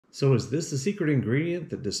So is this the secret ingredient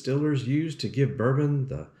that distillers use to give bourbon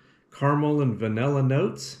the caramel and vanilla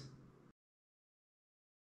notes?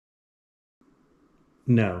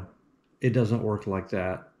 No, it doesn't work like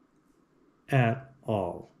that at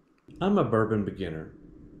all. I'm a bourbon beginner,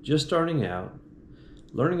 just starting out,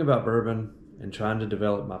 learning about bourbon and trying to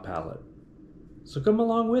develop my palate. So come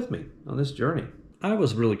along with me on this journey. I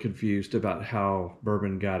was really confused about how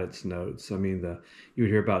bourbon got its notes. I mean, you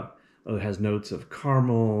would hear about it has notes of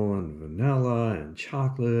caramel and vanilla and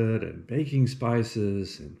chocolate and baking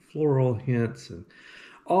spices and floral hints and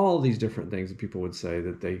all these different things that people would say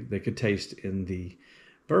that they could taste in the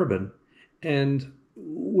bourbon. And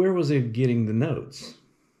where was it getting the notes?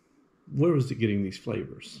 Where was it getting these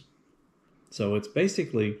flavors? So it's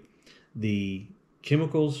basically the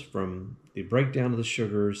chemicals from the breakdown of the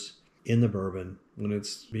sugars in the bourbon when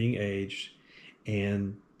it's being aged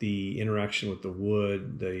and the interaction with the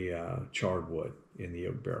wood, the charred wood in the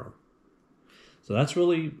oak barrel. So that's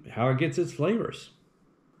really how it gets its flavors.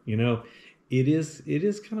 You know, it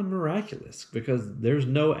is kind of miraculous because there's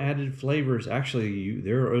no added flavors. Actually,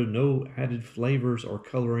 there are no added flavors or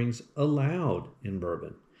colorings allowed in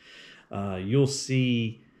bourbon. You'll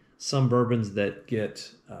see some bourbons that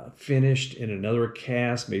get finished in another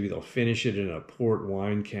cask. Maybe they'll finish it in a port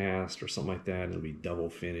wine cask or something like that. It'll be double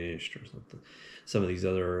finished or something. Some of these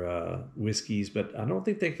other whiskeys, but I don't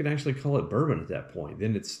think they can actually call it bourbon at that point.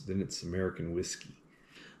 Then it's American whiskey.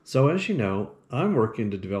 So as you know, I'm working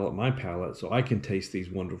to develop my palate so I can taste these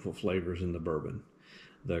wonderful flavors in the bourbon,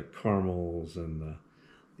 the caramels and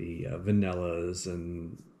the vanillas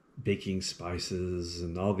and baking spices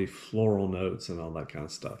and all the floral notes and all that kind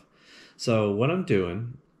of stuff. So what I'm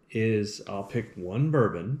doing is I'll pick one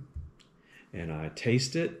bourbon and I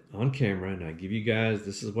taste it on camera and I give you guys,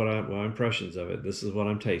 this is what my impressions of it. This is what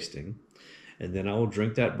I'm tasting. And then I will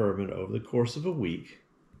drink that bourbon over the course of a week.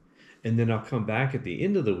 And then I'll come back at the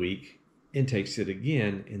end of the week and taste it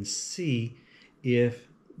again and see if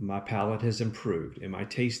my palate has improved. Am I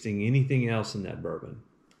tasting anything else in that bourbon?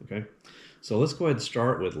 Okay. So let's go ahead and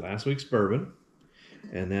start with last week's bourbon.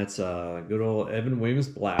 And that's good old Evan Williams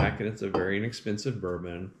Black, and it's a very inexpensive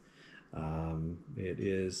bourbon. It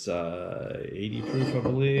is 80 proof, I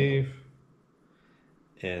believe.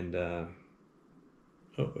 And, oh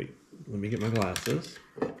wait, let me get my glasses.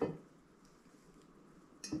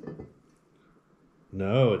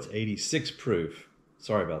 No, it's 86 proof.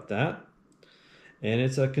 Sorry about that. And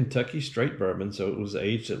it's a Kentucky straight bourbon, so it was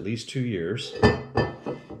aged at least 2 years.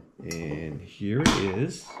 And here it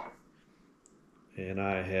is. And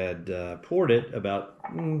I had poured it about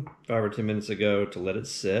 5 or 10 minutes ago to let it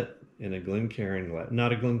sit in a Glencairn glass.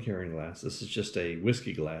 Not a Glencairn glass. This is just a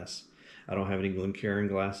whiskey glass. I don't have any Glencairn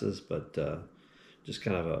glasses, but just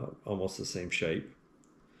kind of almost the same shape.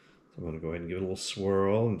 So I'm going to go ahead and give it a little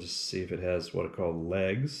swirl and just see if it has what I call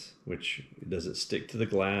legs, which does it stick to the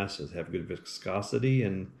glass, does it have good viscosity,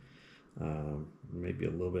 and maybe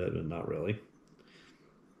a little bit, but not really.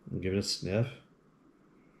 I'll give it a sniff.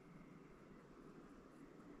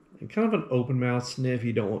 And kind of an open mouth sniff.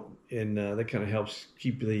 You don't, and that kind of helps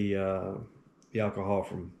keep the alcohol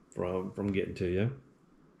from getting to you.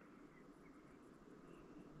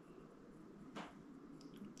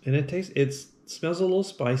 And it smells a little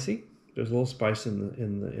spicy. There's a little spice in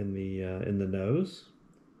the nose.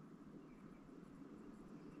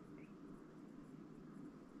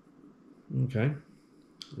 Okay,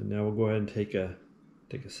 and now we'll go ahead and take a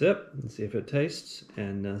sip and see if it tastes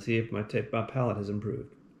and see if my palate has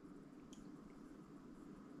improved.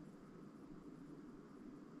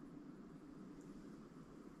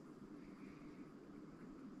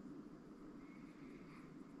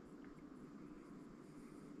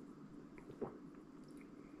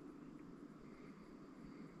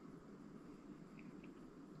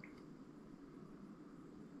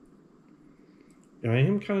 I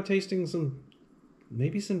am kind of tasting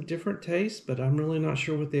maybe some different tastes, but I'm really not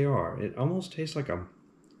sure what they are. It almost tastes like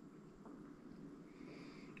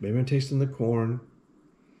maybe I'm tasting the corn,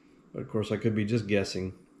 but of course I could be just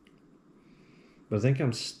guessing. But I think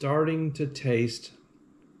I'm starting to taste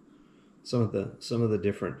some of the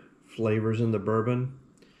different flavors in the bourbon.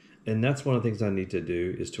 And that's one of the things I need to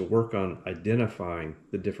do is to work on identifying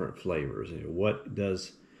the different flavors. You know, what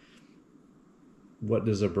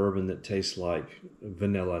does a bourbon that tastes like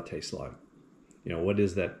vanilla taste like? You know, what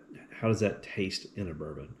is that? How does that taste in a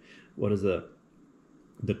bourbon? What is the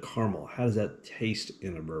caramel? How does that taste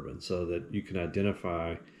in a bourbon? So that you can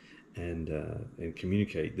identify and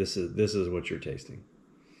communicate. This is what you're tasting.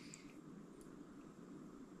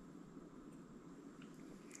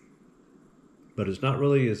 But it's not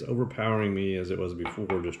really as overpowering me as it was before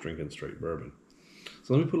just drinking straight bourbon.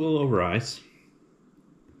 So let me put a little over ice.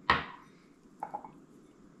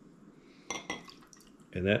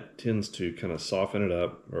 And that tends to kind of soften it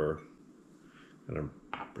up or kind of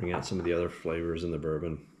bring out some of the other flavors in the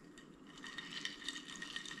bourbon.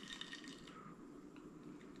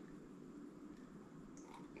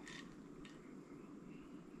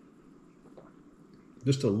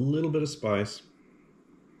 Just a little bit of spice.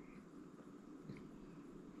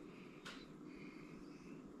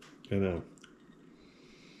 And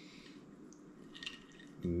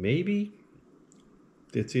maybe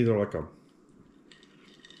it's either like a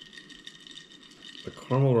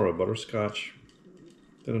caramel or a butterscotch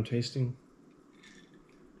that I'm tasting.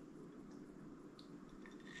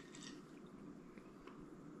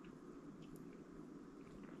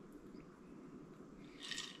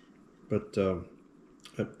 But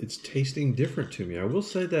it's tasting different to me. I will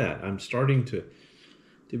say that. I'm starting to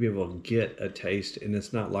be able to get a taste, and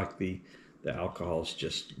it's not like the alcohol's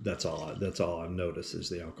just, that's all I've noticed is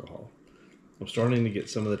the alcohol. I'm starting to get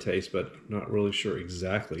some of the taste, but not really sure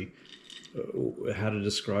exactly how to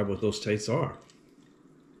describe what those tastes are.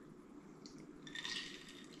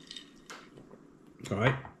 All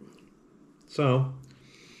right. So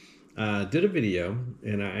I did a video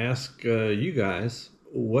and I asked you guys,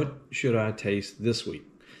 what should I taste this week?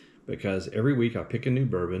 Because every week I pick a new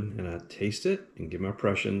bourbon and I taste it and give my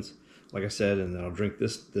impressions, like I said, and then I'll drink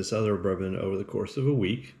this other bourbon over the course of a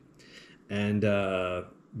week. And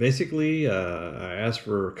basically, I asked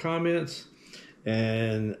for comments,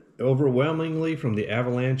 and overwhelmingly from the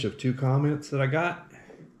avalanche of 2 comments that I got,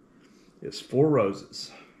 it's 4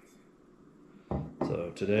 Roses.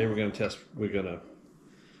 So today we're going to test. We're going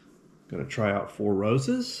to try out 4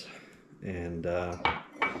 Roses, and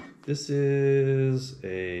this is a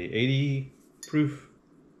 80 proof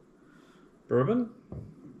bourbon,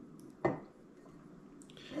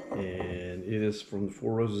 and it is from the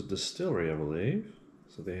 4 Roses Distillery, I believe.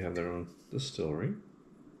 So they have their own distillery.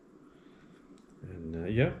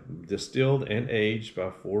 And yeah, distilled and aged by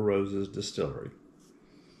 4 Roses Distillery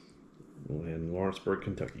in Lawrenceburg,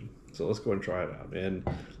 Kentucky. So let's go and try it out. And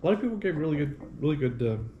a lot of people gave really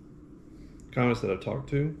good comments that I've talked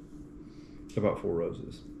to about 4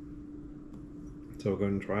 Roses. So we'll go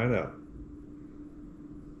and try it out.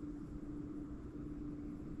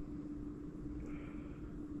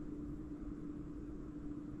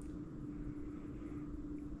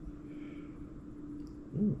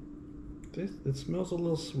 It smells a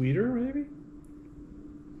little sweeter, maybe.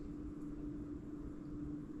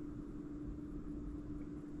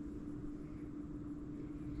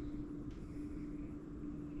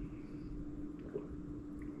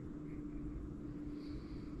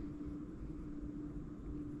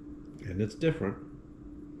 And it's different.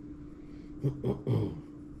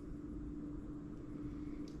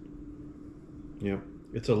 Yeah,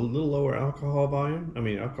 it's a little lower alcohol volume.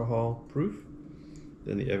 Alcohol proof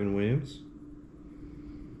than the Evan Williams.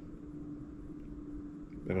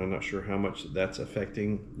 And I'm not sure how much that's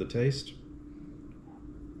affecting the taste.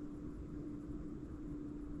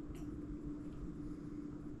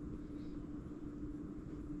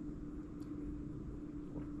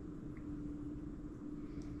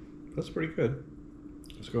 That's pretty good.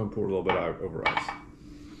 Let's go and pour a little bit out over ice.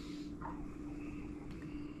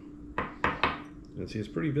 And see, it's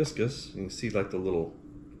pretty viscous. You can see like the little,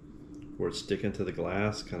 where it's sticking to the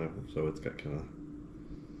glass, kind of, so it's got kind of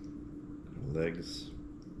legs.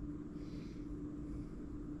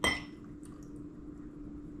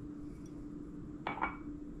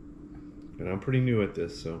 And I'm pretty new at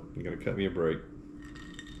this, so you're gonna cut me a break.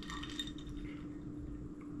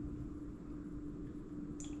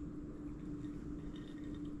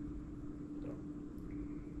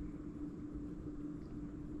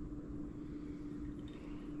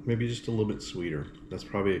 Maybe just a little bit sweeter. That's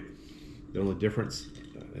probably the only difference.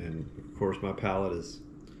 And of course my palate is,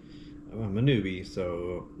 I'm a newbie,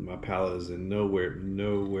 so my palate is in nowhere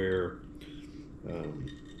to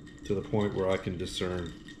the point where I can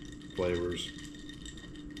discern flavors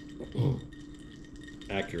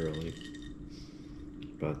accurately.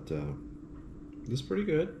 But this is pretty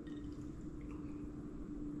good.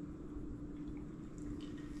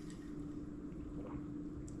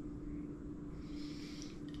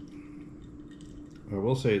 I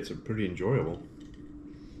will say it's pretty enjoyable.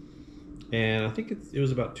 And I think it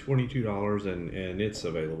was about $22, and it's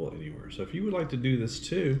available anywhere. So if you would like to do this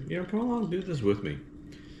too, come along and do this with me.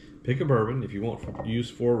 Pick a bourbon. If you want, use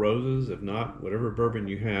 4 Roses. If not, whatever bourbon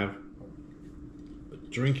you have, but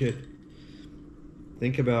drink it.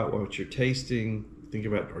 Think about what you're tasting. Think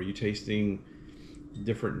about, are you tasting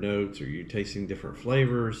different notes? Are you tasting different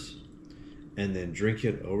flavors? And then drink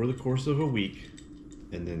it over the course of a week.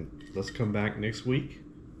 And then let's come back next week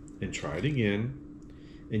and try it again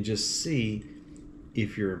and just see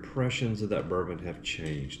if your impressions of that bourbon have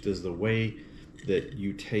changed. Does the way that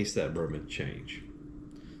you taste that bourbon change?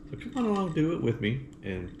 So come on along, do it with me,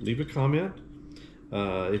 and leave a comment.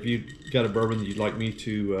 If you've got a bourbon that you'd like me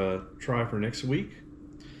to try for next week,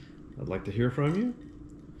 I'd like to hear from you.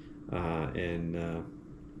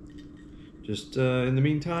 Just in the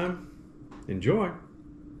meantime, enjoy.